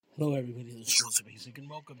Hello, everybody. This is Joseph Basic, and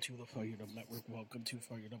welcome to the FiredUp Network. Welcome to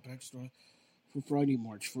FiredUp Extra for Friday,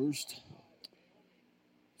 March 1st.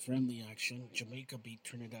 Friendly action. Jamaica beat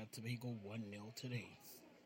Trinidad Tobago 1-0 today.